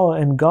eternal power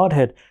and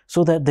Godhead,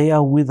 so that they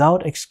are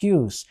without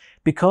excuse,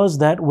 because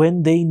that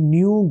when they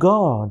knew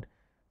God,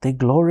 they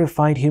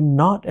glorified him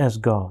not as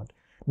God,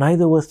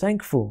 neither were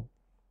thankful,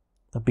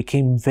 but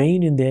became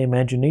vain in their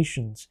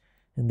imaginations,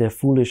 and their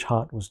foolish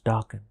heart was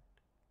darkened.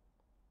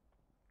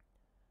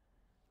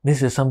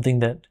 This is something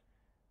that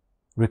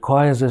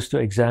requires us to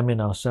examine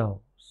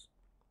ourselves.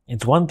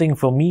 It's one thing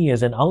for me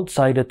as an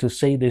outsider to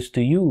say this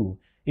to you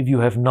if you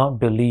have not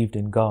believed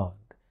in God,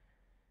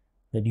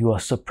 that you are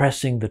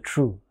suppressing the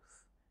truth.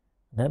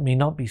 That may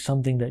not be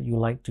something that you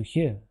like to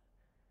hear.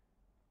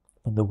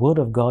 But the Word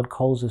of God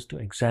calls us to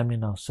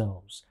examine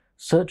ourselves.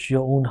 Search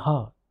your own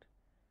heart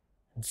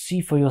and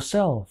see for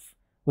yourself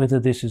whether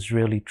this is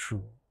really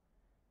true.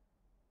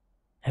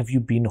 Have you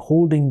been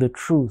holding the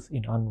truth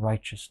in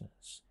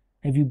unrighteousness?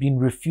 Have you been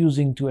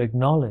refusing to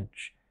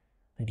acknowledge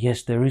that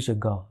yes, there is a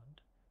God,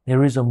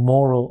 there is a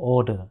moral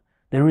order,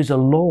 there is a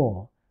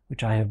law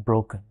which I have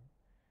broken,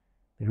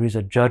 there is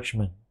a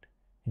judgment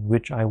in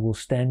which I will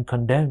stand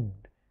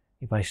condemned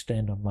if I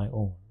stand on my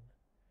own.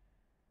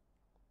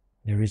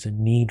 There is a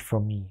need for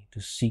me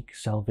to seek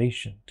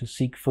salvation, to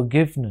seek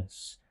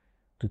forgiveness,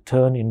 to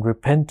turn in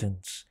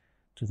repentance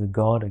to the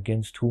God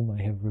against whom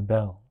I have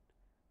rebelled.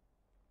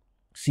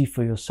 See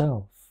for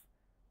yourself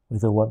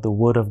whether what the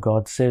Word of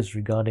God says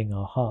regarding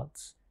our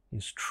hearts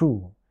is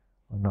true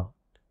or not.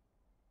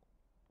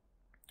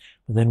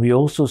 But then we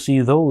also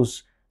see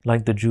those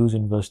like the Jews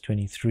in verse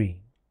 23,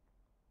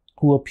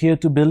 who appear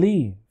to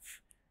believe,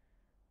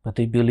 but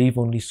they believe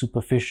only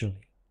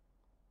superficially.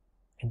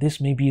 And this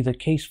may be the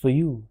case for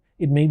you.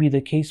 It may be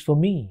the case for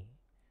me.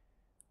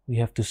 We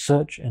have to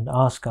search and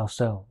ask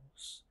ourselves.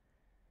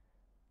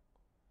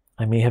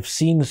 I may have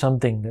seen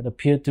something that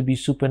appeared to be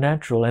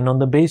supernatural, and on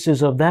the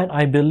basis of that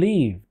I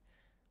believe.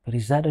 But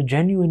is that a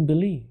genuine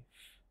belief?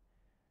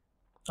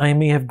 I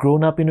may have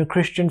grown up in a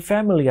Christian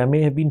family. I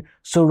may have been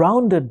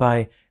surrounded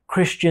by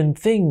Christian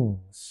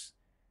things.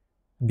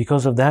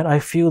 Because of that, I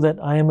feel that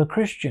I am a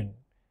Christian.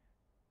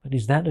 But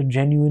is that a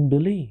genuine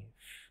belief?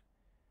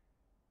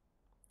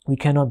 We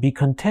cannot be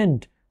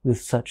content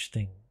with such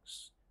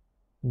things.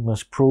 We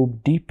must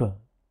probe deeper.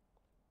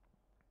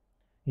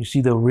 You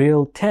see, the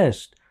real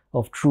test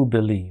of true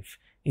belief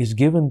is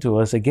given to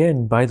us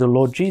again by the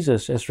Lord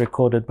Jesus, as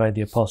recorded by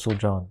the Apostle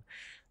John.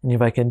 And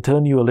if I can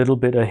turn you a little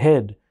bit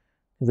ahead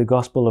to the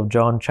Gospel of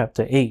John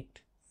chapter 8.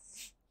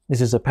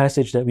 This is a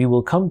passage that we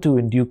will come to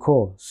in due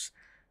course,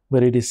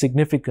 but it is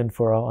significant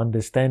for our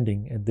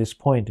understanding at this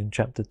point in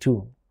chapter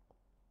 2.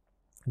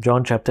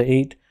 John chapter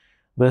 8,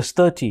 verse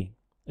 30.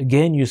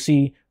 Again, you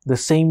see the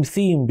same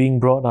theme being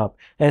brought up.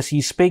 As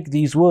he spake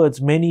these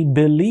words, many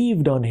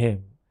believed on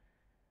him.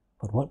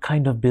 But what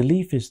kind of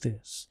belief is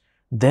this?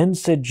 Then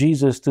said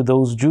Jesus to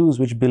those Jews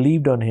which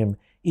believed on him,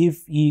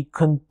 If ye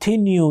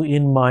continue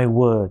in my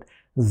word,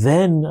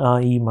 then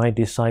are ye my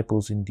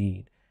disciples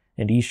indeed,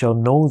 and ye shall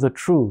know the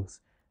truth,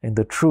 and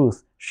the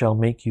truth shall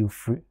make you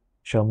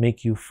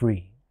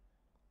free.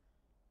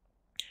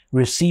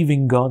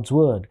 Receiving God's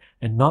word,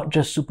 and not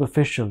just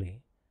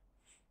superficially,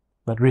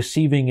 but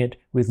receiving it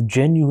with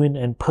genuine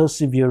and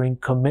persevering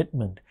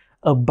commitment,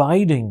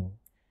 abiding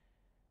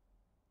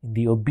in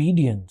the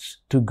obedience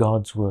to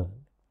God's word.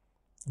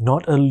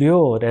 Not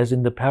allured, as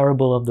in the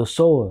parable of the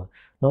sower,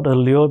 not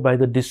allured by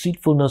the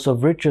deceitfulness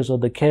of riches or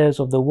the cares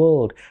of the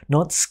world,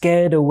 not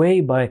scared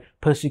away by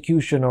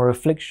persecution or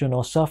affliction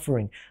or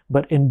suffering,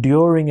 but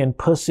enduring and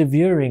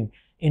persevering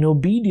in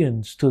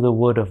obedience to the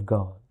word of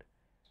God,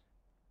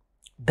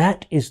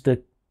 That is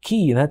the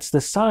key, that's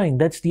the sign,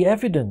 that's the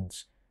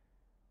evidence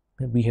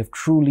that we have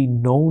truly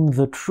known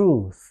the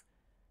truth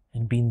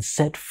and been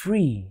set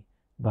free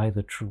by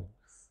the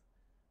truth.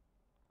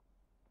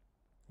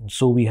 And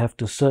so we have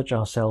to search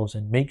ourselves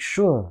and make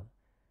sure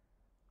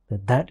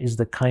that that is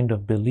the kind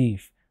of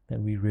belief that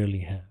we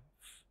really have.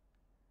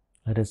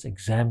 Let us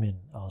examine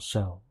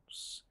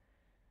ourselves.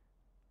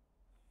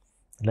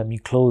 Let me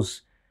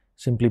close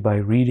simply by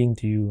reading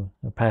to you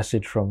a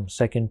passage from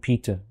 2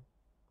 Peter,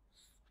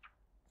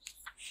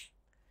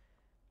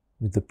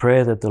 with the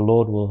prayer that the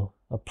Lord will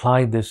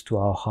apply this to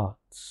our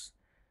hearts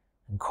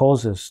and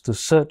cause us to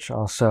search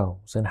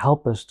ourselves and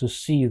help us to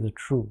see the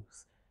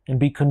truth and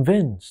be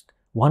convinced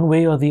one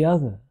way or the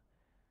other.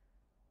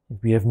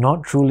 If we have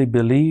not truly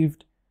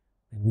believed,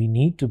 then we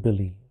need to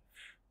believe.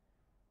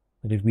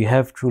 But if we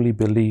have truly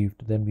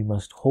believed, then we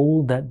must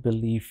hold that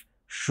belief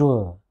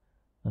sure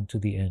unto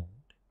the end.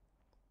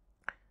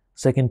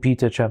 2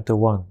 Peter chapter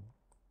 1,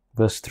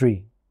 verse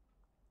 3.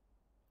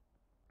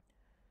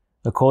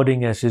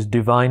 According as his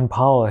divine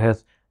power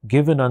hath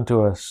given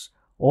unto us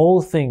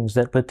all things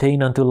that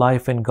pertain unto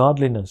life and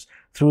godliness,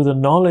 through the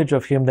knowledge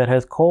of him that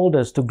hath called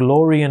us to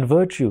glory and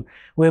virtue,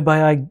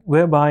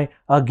 whereby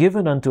are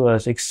given unto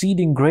us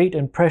exceeding great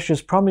and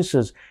precious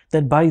promises,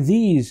 that by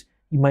these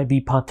you might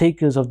be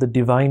partakers of the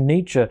divine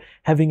nature,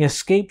 having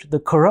escaped the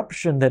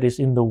corruption that is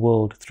in the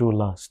world through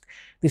lust.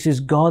 This is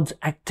God's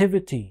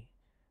activity.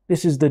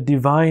 This is the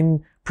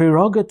divine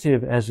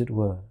prerogative, as it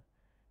were.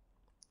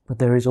 But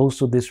there is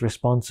also this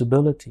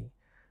responsibility.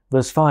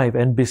 Verse 5,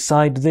 and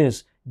beside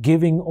this,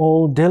 giving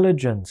all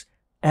diligence,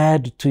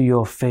 add to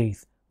your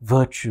faith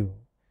virtue,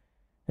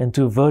 and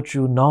to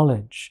virtue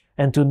knowledge,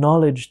 and to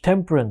knowledge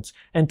temperance,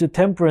 and to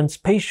temperance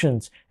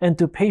patience, and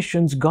to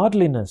patience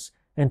godliness,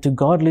 and to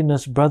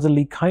godliness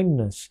brotherly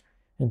kindness,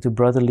 and to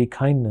brotherly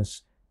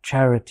kindness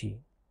charity.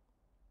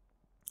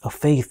 A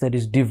faith that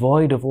is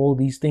devoid of all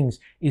these things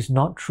is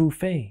not true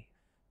faith.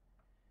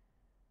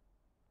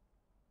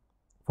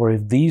 For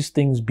if these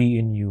things be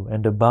in you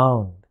and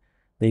abound,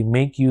 they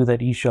make you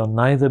that ye shall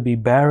neither be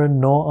barren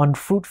nor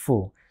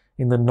unfruitful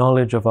in the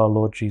knowledge of our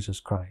Lord Jesus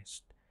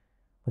Christ.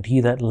 But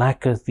he that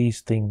lacketh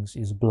these things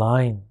is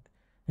blind,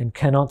 and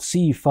cannot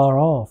see far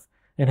off,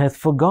 and hath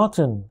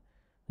forgotten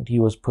that he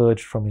was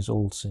purged from his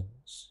old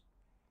sins.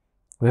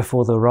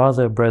 Wherefore the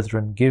rather,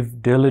 brethren,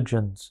 give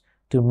diligence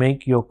to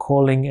make your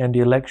calling and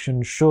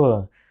election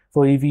sure.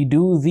 For if ye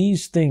do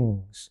these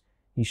things,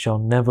 ye shall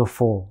never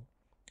fall.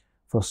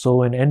 For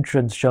so an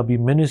entrance shall be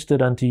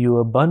ministered unto you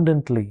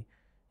abundantly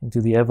into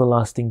the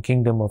everlasting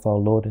kingdom of our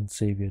Lord and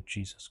Savior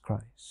Jesus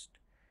Christ.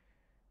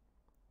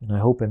 And I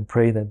hope and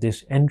pray that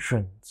this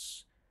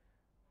entrance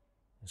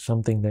is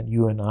something that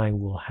you and I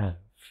will have.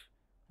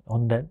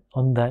 On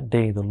that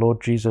day, the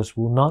Lord Jesus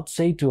will not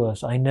say to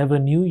us, I never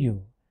knew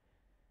you.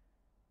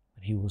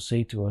 But he will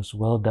say to us,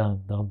 well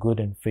done, thou good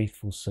and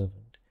faithful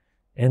servant.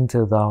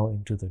 Enter thou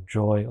into the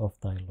joy of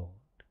thy Lord.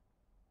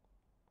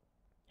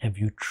 Have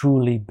you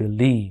truly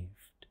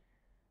believed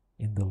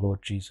in the Lord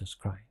Jesus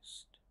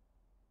Christ?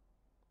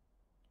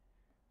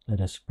 Let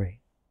us pray.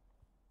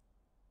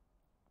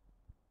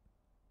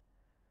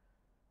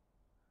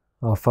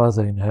 Our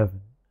Father in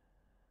heaven,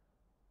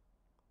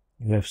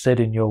 you have said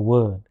in your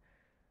word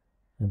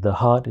that the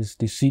heart is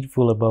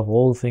deceitful above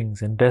all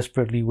things and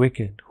desperately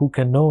wicked. Who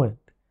can know it?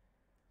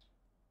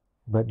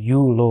 But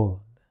you, Lord,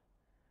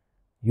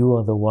 you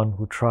are the one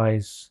who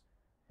tries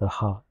the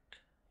heart.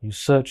 You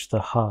search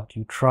the heart.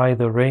 You try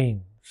the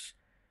reins.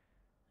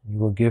 You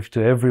will give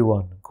to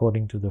everyone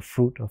according to the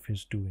fruit of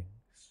his doings.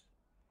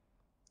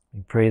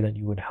 We pray that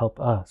you would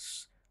help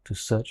us to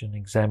search and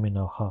examine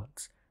our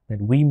hearts,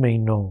 that we may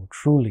know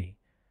truly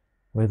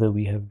whether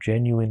we have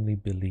genuinely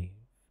believed.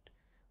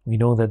 We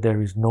know that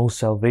there is no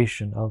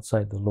salvation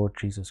outside the Lord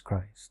Jesus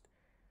Christ.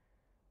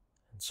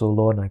 And so,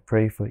 Lord, I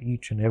pray for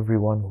each and every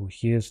one who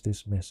hears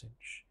this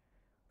message,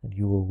 that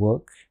you will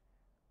work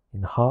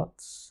in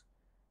hearts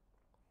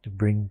to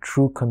bring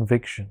true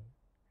conviction,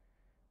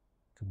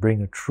 to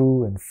bring a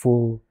true and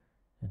full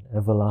and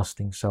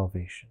everlasting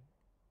salvation.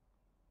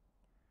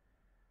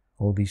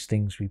 All these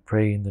things we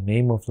pray in the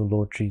name of the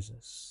Lord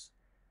Jesus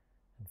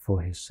and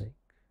for his sake.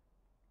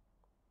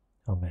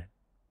 Amen.